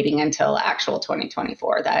waiting until actual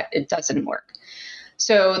 2024. That it doesn't work.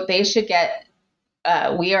 So they should get.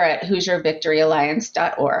 We are at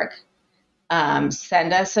HoosierVictoryAlliance.org.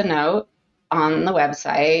 Send us a note on the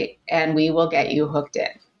website, and we will get you hooked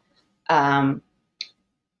in.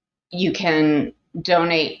 You can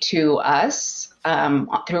donate to us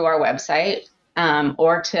through our website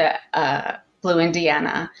or to Blue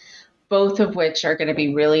Indiana, both of which are going to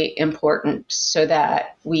be really important so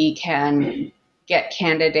that we can get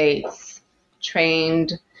candidates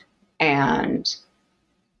trained and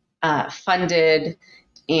funded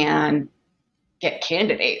and get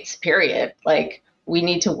candidates, period. We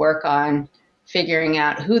need to work on figuring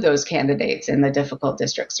out who those candidates in the difficult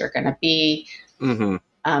districts are going to be,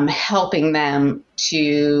 helping them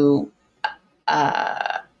to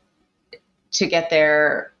get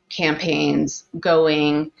their campaigns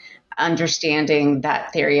going, understanding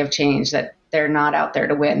that theory of change, that they're not out there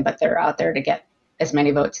to win, but they're out there to get as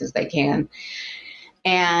many votes as they can,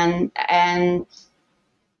 and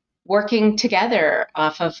working together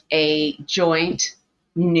off of a joint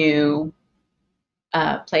new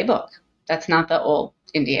playbook. That's not the old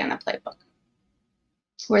Indiana playbook.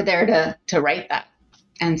 We're there to write that.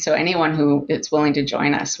 And so anyone who is willing to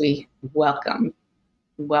join us, we welcome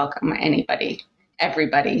anybody,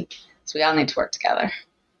 everybody. So we all need to work together.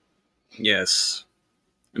 Yes.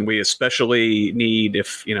 And we especially need,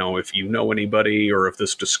 if you know anybody, or if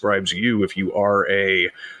this describes you, if you are a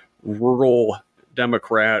rural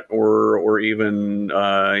Democrat or even,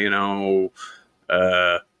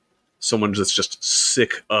 someone that's just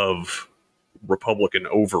sick of Republican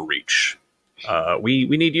overreach. We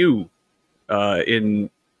need you in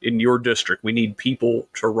your district. We need people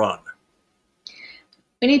to run.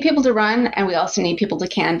 We need people to run, and we also need people to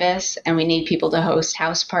canvass, and we need people to host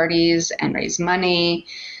house parties and raise money.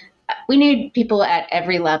 We need people at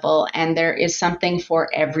every level, and there is something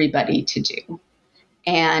for everybody to do.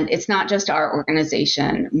 And it's not just our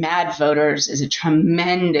organization. Mad Voters is a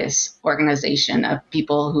tremendous organization of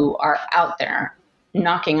people who are out there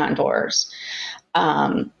knocking on doors.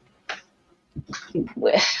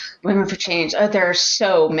 Women for Change. There are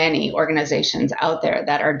so many organizations out there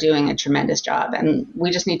that are doing a tremendous job, and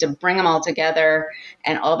we just need to bring them all together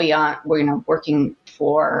and all be on, working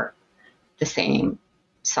for the same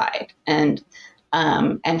side. And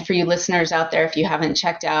for you listeners out there, if you haven't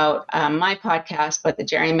checked out my podcast, but the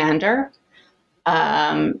Gerrymander,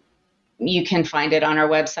 you can find it on our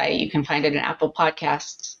website. You can find it in Apple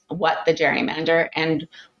Podcasts, What the Gerrymander, and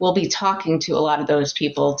we'll be talking to a lot of those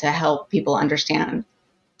people to help people understand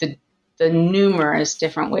the numerous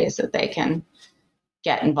different ways that they can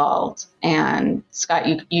get involved. And Scott,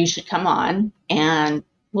 you should come on, and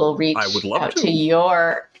we'll reach out to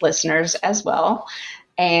your listeners as well.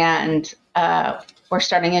 And we're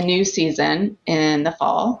starting a new season in the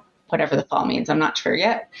fall, whatever the fall means. I'm not sure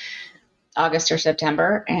yet. August or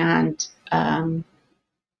September. And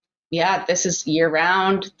this is year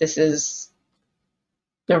round. The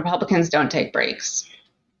Republicans don't take breaks.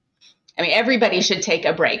 I mean, everybody should take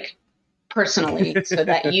a break personally so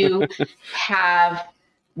that you have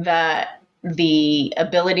the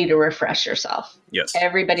ability to refresh yourself. Yes.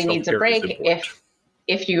 Everybody needs a break.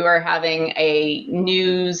 If you are having a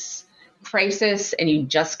news crisis and you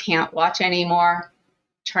just can't watch anymore,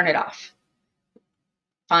 turn it off.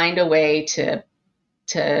 Find a way to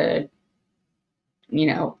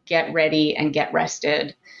get ready and get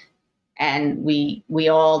rested. And we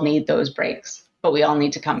all need those breaks, but we all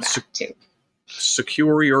need to come back too.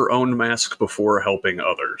 Secure your own mask before helping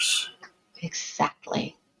others.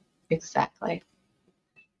 Exactly.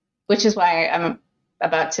 Which is why I'm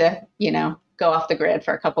about to, go off the grid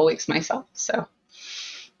for a couple weeks myself. So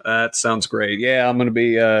that sounds great. Yeah, I'm going to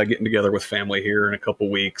be getting together with family here in a couple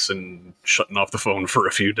weeks and shutting off the phone for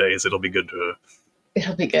a few days. It'll be good to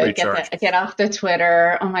get off the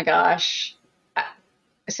Twitter. Oh my gosh.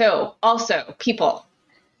 So also, people,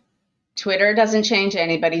 Twitter doesn't change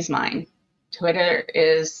anybody's mind. Twitter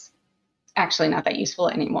is actually not that useful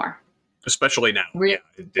anymore. Especially now.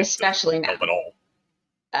 Especially now. Help at all.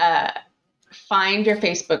 Find your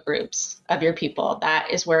Facebook groups of your people.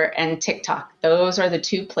 That is and TikTok. Those are the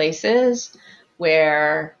two places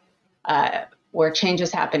where change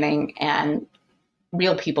is happening and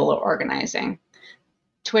real people are organizing.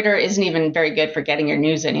 Twitter isn't even very good for getting your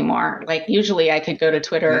news anymore. Like usually I could go to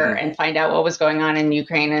Twitter and find out what was going on in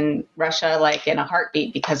Ukraine and Russia, like in a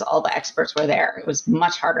heartbeat, because all the experts were there. It was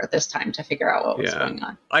much harder this time to figure out what was going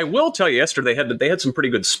on. I will tell you, yesterday they had some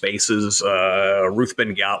pretty good spaces. Ruth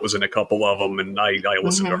Ben-Ghat was in a couple of them, and I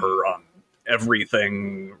listened to her on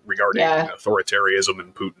everything regarding authoritarianism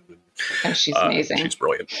and Putin. Oh, she's amazing. She's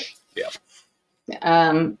brilliant. Yeah.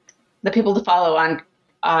 The people to follow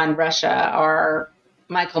on Russia are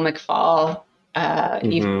Michael McFaul,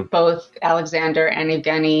 both Alexander and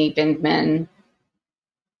Evgeny Vindman.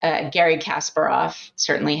 Gary Kasparov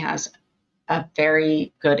certainly has a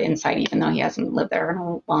very good insight, even though he hasn't lived there in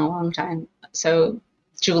a long, long time. So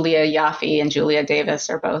Julia Yaffe and Julia Davis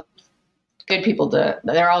are both good people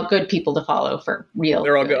they're all good people to follow for real.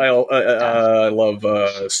 They're all good. I love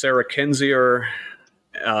Sarah Kendzior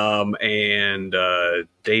and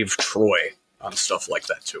Dave Troy on stuff like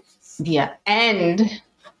that too. Yeah. And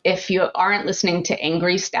if you aren't listening to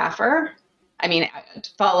Angry Staffer,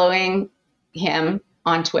 following him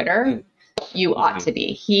on Twitter, You ought to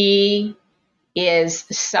be. He is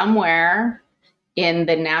somewhere in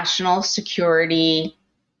the national security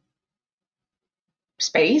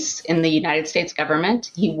space in the United States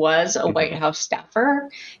government. He was a White House staffer.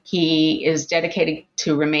 He is dedicated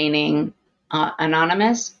to remaining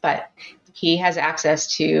anonymous, but he has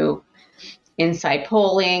access to inside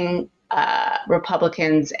polling,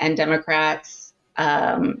 Republicans and Democrats.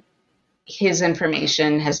 His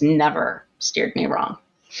information has never steered me wrong.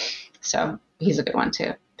 So he's a good one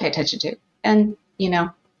to pay attention to. And,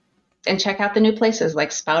 and check out the new places like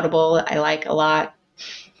Spoutable, I like a lot.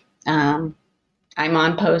 I'm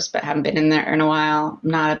on Post, but haven't been in there in a while. I'm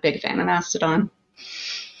not a big fan of Mastodon.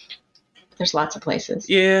 There's lots of places.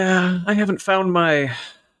 Yeah, I haven't found my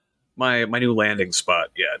new landing spot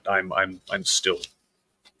yet. I'm still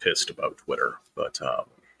pissed about Twitter, but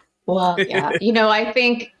well, yeah, I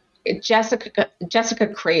think Jessica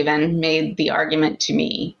Craven made the argument to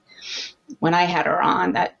me when I had her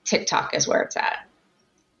on that TikTok is where it's at,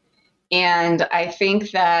 and I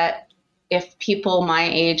think that if people my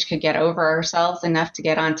age could get over ourselves enough to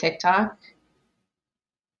get on TikTok,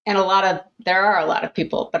 and there are a lot of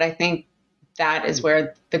people, but I think that is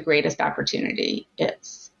where the greatest opportunity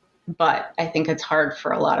is. But I think it's hard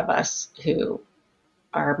for a lot of us who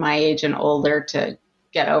are my age and older to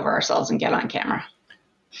get over ourselves and get on camera.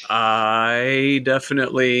 I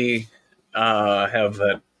definitely have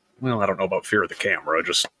that. Well, I don't know about fear of the camera.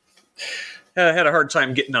 Just had a hard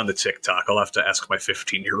time getting on the TikTok. I'll have to ask my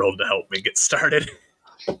 15-year-old to help me get started.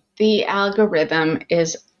 The algorithm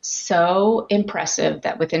is so impressive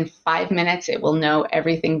that within 5 minutes, it will know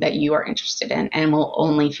everything that you are interested in and will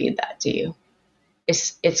only feed that to you.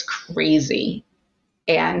 It's crazy.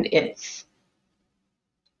 And it's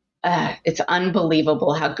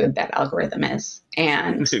unbelievable how good that algorithm is.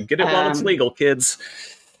 And get it while it's legal, kids.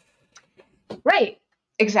 Right.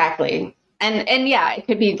 Exactly. And yeah, it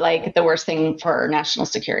could be like the worst thing for national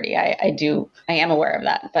security. I am aware of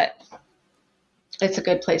that, but it's a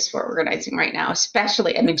good place for organizing right now,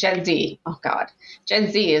 especially, Gen Z. Oh God,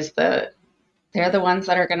 Gen Z they're the ones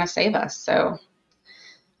that are going to save us. So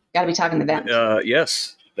got to be talking to them.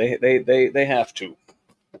 Yes, they have to.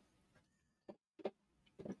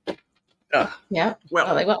 Yeah.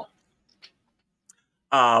 Well, they will.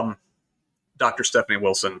 Dr. Stephanie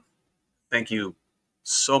Wilson, thank you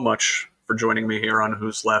so much for joining me here on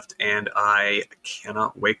Who's Left, and I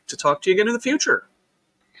cannot wait to talk to you again in the future.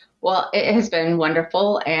 Well, it has been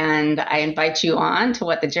wonderful, and I invite you on to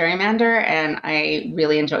What the Gerrymander, and I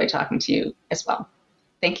really enjoy talking to you as well.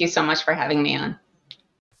 Thank you so much for having me on.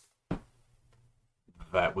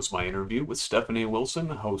 That was my interview with Stephanie Wilson,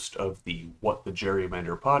 host of the What the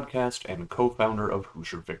Gerrymander podcast and co-founder of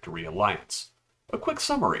Hoosier Victory Alliance. A quick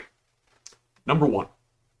summary. Number 1.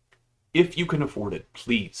 If you can afford it,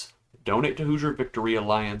 please donate to Hoosier Victory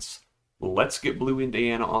Alliance. Let's get Blue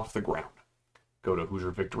Indiana off the ground. Go to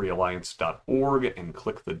HoosierVictoryAlliance.org and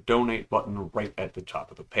click the donate button right at the top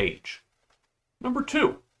of the page. Number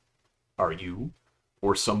 2. Are you,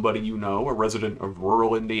 or somebody you know, a resident of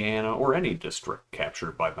rural Indiana or any district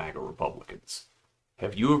captured by MAGA Republicans?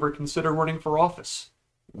 Have you ever considered running for office?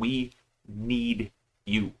 We need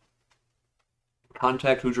you.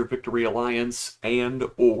 Contact Hoosier Victory Alliance and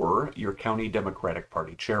or your county Democratic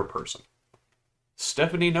Party chairperson.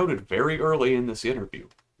 Stephanie noted very early in this interview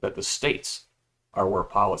that the states are where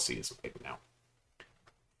policy is made now.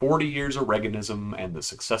 40 years of Reaganism and the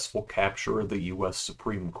successful capture of the U.S.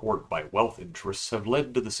 Supreme Court by wealth interests have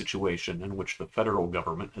led to the situation in which the federal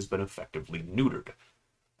government has been effectively neutered,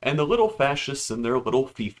 and the little fascists and their little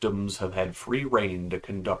fiefdoms have had free rein to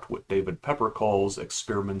conduct what David Pepper calls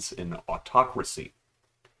experiments in autocracy.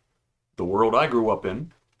 The world I grew up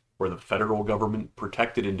in, where the federal government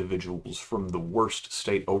protected individuals from the worst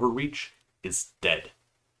state overreach, is dead,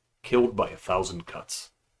 killed by 1,000 cuts.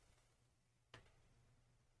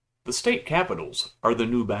 The state capitals are the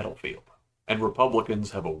new battlefield, and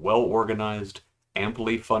Republicans have a well-organized,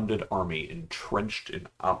 amply funded army entrenched in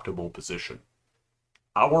optimal position.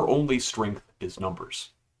 Our only strength is numbers.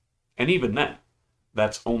 And even then,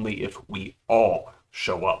 that's only if we all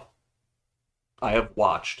show up. I have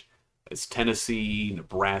watched as Tennessee,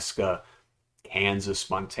 Nebraska, Kansas,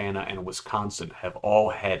 Montana, and Wisconsin have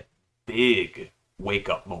all had big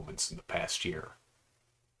wake-up moments in the past year.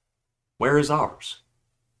 Where is ours?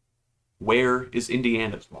 Where is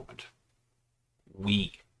Indiana's moment?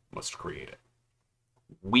 We must create it.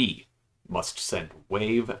 We must send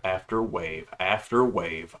wave after wave after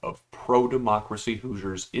wave of pro-democracy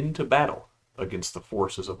Hoosiers into battle against the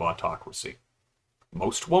forces of autocracy.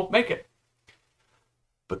 Most won't make it,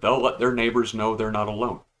 but they'll let their neighbors know they're not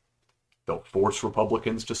alone. They'll force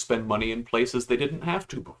Republicans to spend money in places they didn't have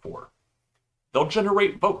to before. They'll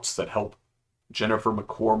generate votes that help Jennifer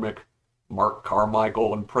McCormick, Mark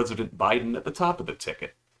Carmichael, and President Biden at the top of the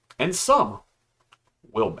ticket. And some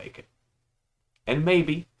will make it. And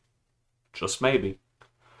maybe, just maybe,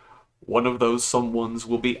 one of those someones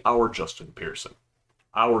will be our Justin Pearson,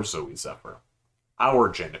 our Zoe Zephyr, our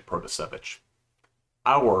Janet Protasevich,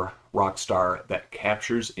 our rock star that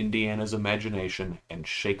captures Indiana's imagination and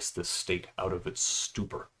shakes this state out of its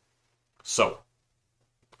stupor. So,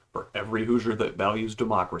 for every Hoosier that values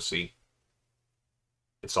democracy,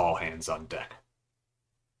 it's all hands on deck.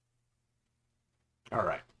 All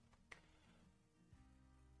right.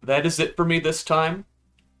 That is it for me this time.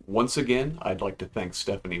 Once again, I'd like to thank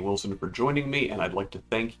Stephanie Wilson for joining me, and I'd like to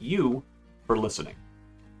thank you for listening.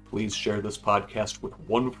 Please share this podcast with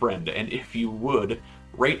one friend, and if you would,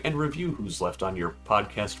 rate and review Who's Left on your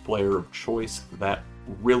podcast player of choice. That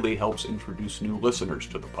really helps introduce new listeners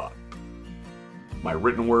to the pod. My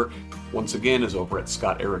written work, once again, is over at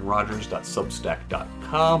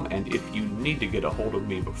scottaaronrogers.substack.com, and if you need to get a hold of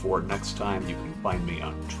me before next time, you can find me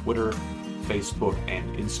on Twitter, Facebook,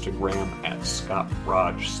 and Instagram at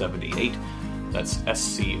ScottRog78. That's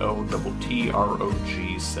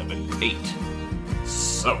SCOTTROG78.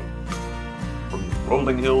 So, from the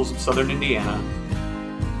rolling hills of southern Indiana,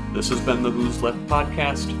 this has been the Who's Left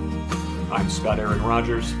podcast. I'm Scott Aaron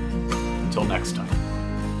Rogers. Until next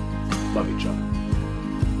time, love each other.